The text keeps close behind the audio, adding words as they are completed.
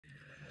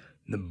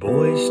The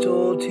boy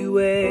stole 2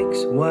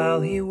 eggs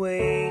while he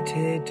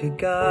waited to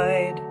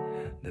guide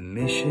the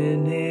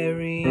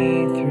missionary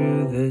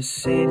through the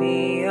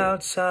city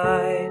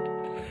outside.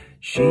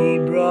 She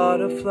brought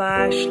a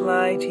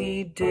flashlight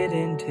he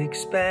didn't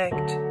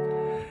expect.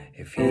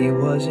 If he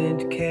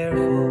wasn't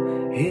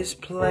careful, his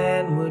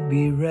plan would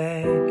be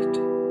wrecked.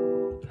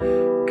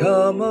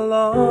 "Come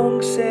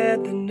along,"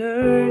 said the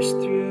nurse,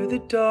 "through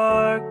the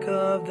dark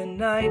of the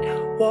night.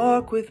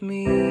 Walk with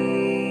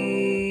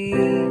me,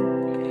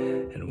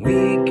 and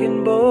we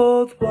can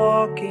both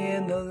walk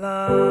in the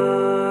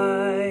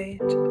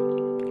light."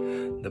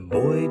 The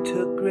boy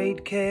took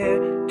great care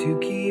to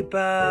keep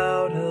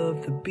out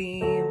of the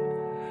beam,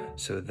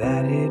 so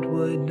that it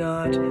would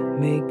not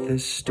make the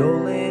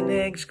stolen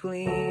eggs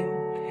gleam.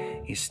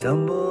 He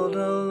stumbled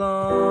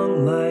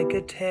along like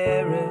a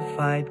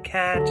terrified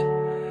cat,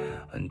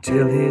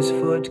 until his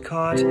foot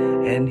caught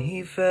and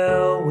he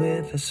fell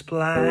with a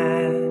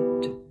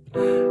splat.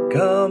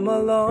 "Come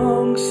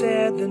along,"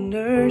 said the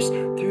nurse,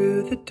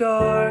 "through the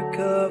dark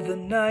of the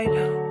night.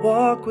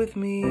 Walk with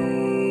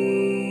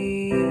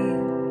me,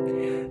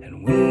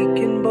 and we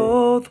can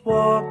both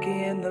walk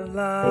in the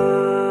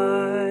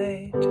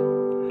light."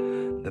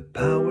 The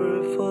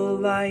powerful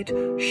light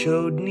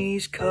showed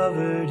knees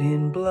covered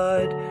in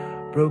blood,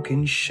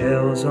 broken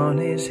shells on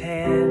his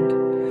hand,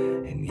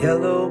 and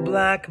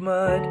yellow-black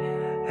mud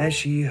as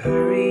she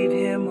hurried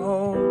him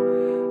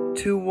home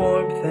to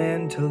warmth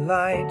and to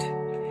light.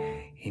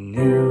 He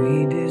knew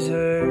he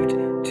deserved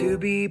to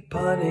be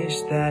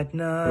punished that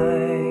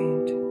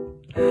night.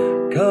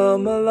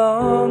 "Come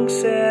along,"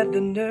 said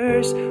the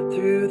nurse,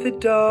 "through the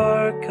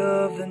dark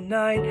of the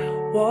night.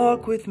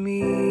 Walk with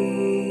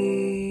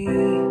me,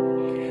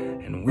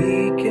 and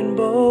we can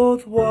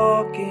both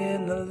walk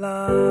in the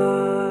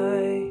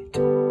light."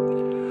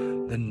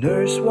 The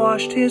nurse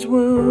washed his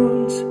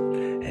wounds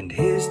and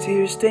his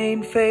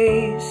tear-stained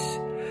face,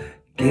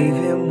 gave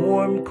him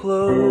warm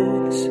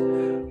clothes,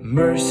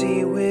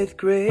 mercy with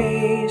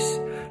grace.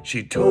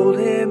 She told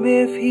him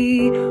if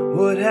he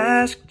would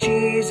ask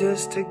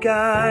Jesus to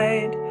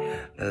guide,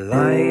 the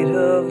light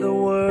of the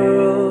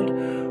world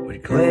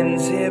would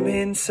cleanse him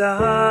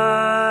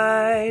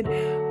inside.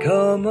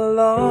 "Come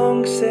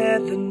along,"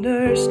 said the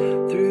nurse,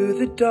 "through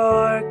the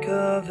dark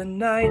of the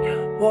night.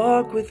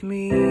 Walk with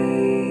me,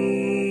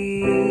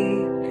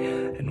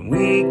 and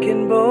we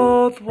can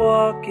both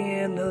walk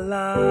in the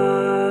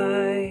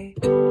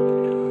light."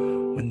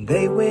 When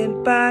they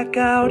went back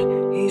out,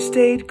 he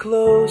stayed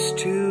close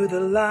to the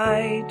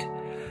light.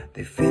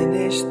 They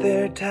finished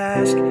their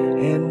task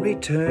and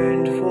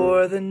returned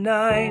for the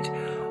night.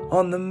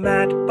 On the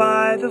mat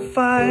by the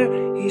fire,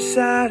 he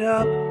sat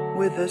up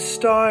with a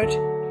start,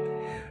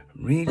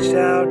 reached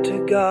out to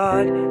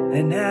God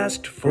and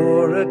asked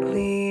for a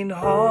clean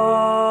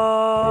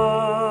heart.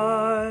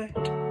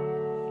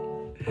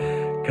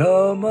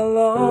 "Come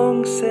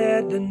along,"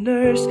 said the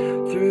nurse,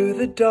 "through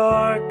the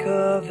dark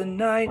of the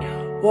night.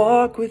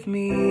 Walk with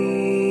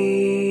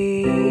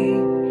me,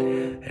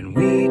 and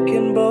we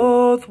can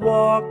both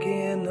walk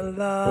in the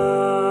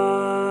light."